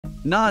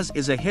Nas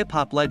is a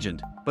hip-hop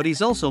legend, but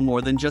he's also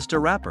more than just a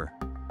rapper.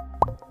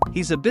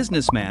 He's a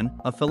businessman,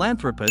 a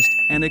philanthropist,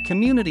 and a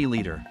community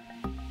leader.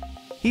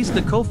 He's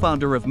the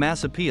co-founder of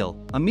Mass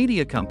Appeal, a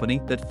media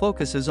company that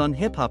focuses on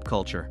hip-hop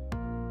culture.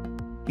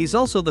 He's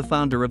also the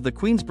founder of the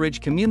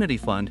Queensbridge Community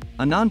Fund,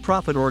 a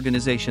non-profit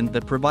organization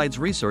that provides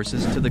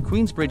resources to the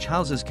Queensbridge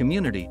houses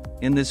community.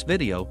 In this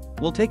video,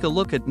 we'll take a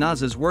look at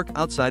Nas's work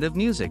outside of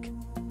music.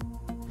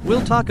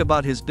 We'll talk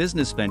about his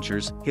business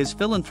ventures, his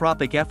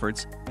philanthropic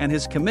efforts, and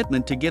his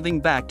commitment to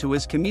giving back to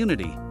his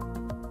community.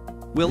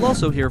 We'll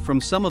also hear from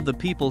some of the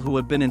people who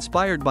have been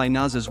inspired by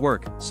Nas's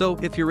work, so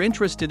if you're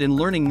interested in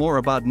learning more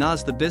about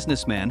Nas the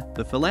businessman,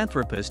 the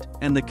philanthropist,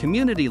 and the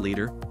community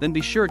leader, then be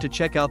sure to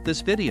check out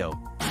this video.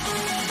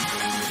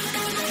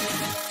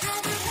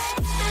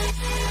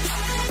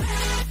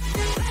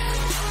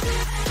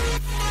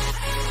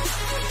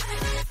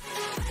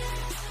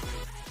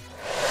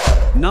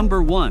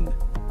 Number 1.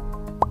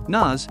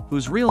 Nas,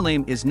 whose real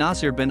name is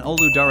NASIR bin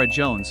OLU Dara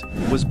Jones,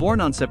 was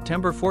born on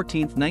September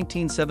 14,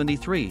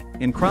 1973,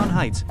 in Crown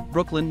Heights,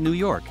 Brooklyn, New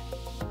York.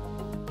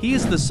 He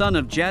is the son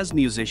of jazz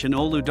musician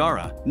OLU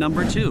Dara.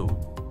 Number 2.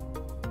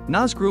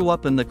 Nas grew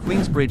up in the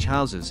Queensbridge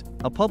Houses,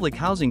 a public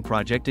housing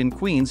project in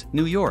Queens,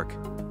 New York.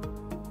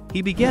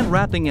 He began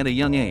rapping at a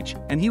young age,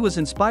 and he was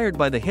inspired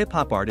by the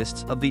hip-hop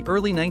artists of the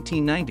early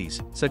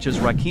 1990s, such as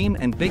Rakim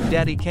and Big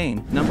Daddy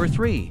Kane. Number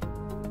 3.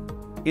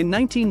 In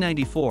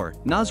 1994,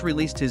 Nas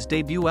released his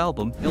debut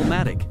album,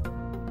 Illmatic.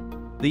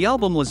 The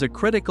album was a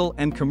critical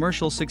and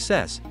commercial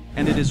success,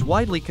 and it is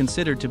widely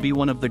considered to be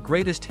one of the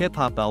greatest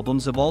hip-hop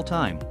albums of all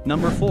time.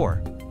 Number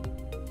 4.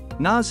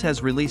 Nas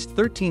has released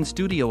 13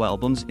 studio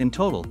albums in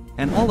total,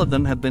 and all of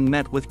them have been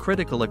met with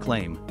critical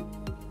acclaim.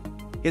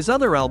 His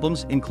other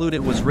albums include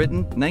It Was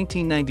Written,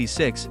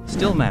 1996,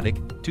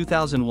 Stillmatic,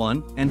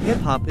 2001, and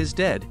Hip Hop Is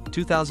Dead,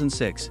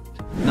 2006.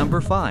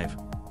 Number 5.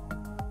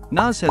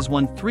 Nas has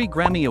won 3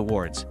 Grammy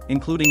Awards,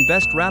 including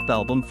Best Rap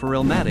Album for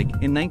Illmatic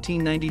in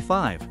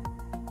 1995.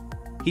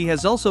 He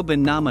has also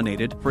been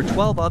nominated for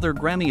 12 other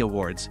Grammy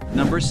Awards.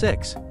 Number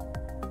 6.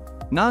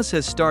 Nas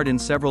has starred in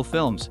several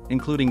films,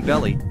 including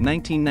Belly,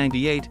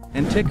 1998,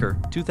 and Ticker,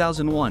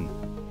 2001.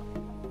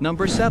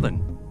 Number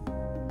 7.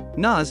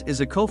 Nas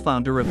is a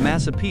co-founder of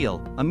Mass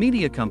Appeal, a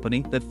media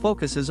company that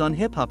focuses on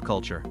hip-hop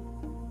culture.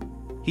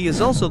 He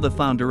is also the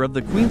founder of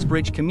the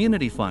Queensbridge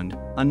Community Fund,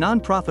 a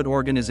non-profit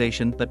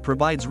organization that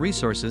provides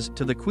resources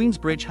to the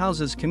Queensbridge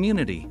houses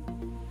community.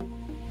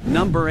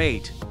 Number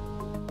 8.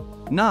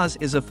 Nas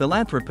is a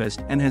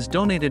philanthropist and has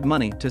donated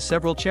money to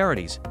several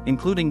charities,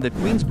 including the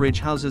Queensbridge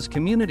Houses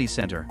Community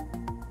Center.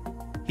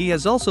 He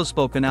has also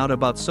spoken out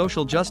about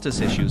social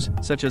justice issues,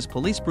 such as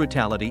police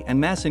brutality and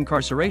mass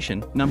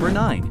incarceration. Number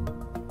 9.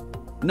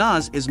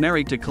 Nas is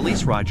married to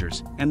Khalees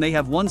Rogers, and they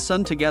have one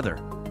son together.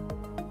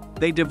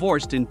 They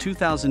divorced in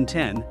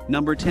 2010.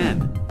 Number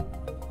 10.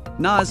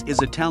 Nas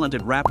is a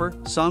talented rapper,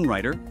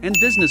 songwriter, and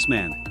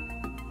businessman.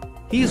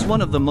 He is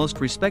one of the most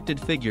respected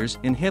figures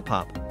in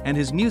hip-hop, and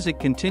his music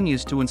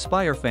continues to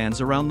inspire fans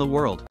around the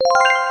world.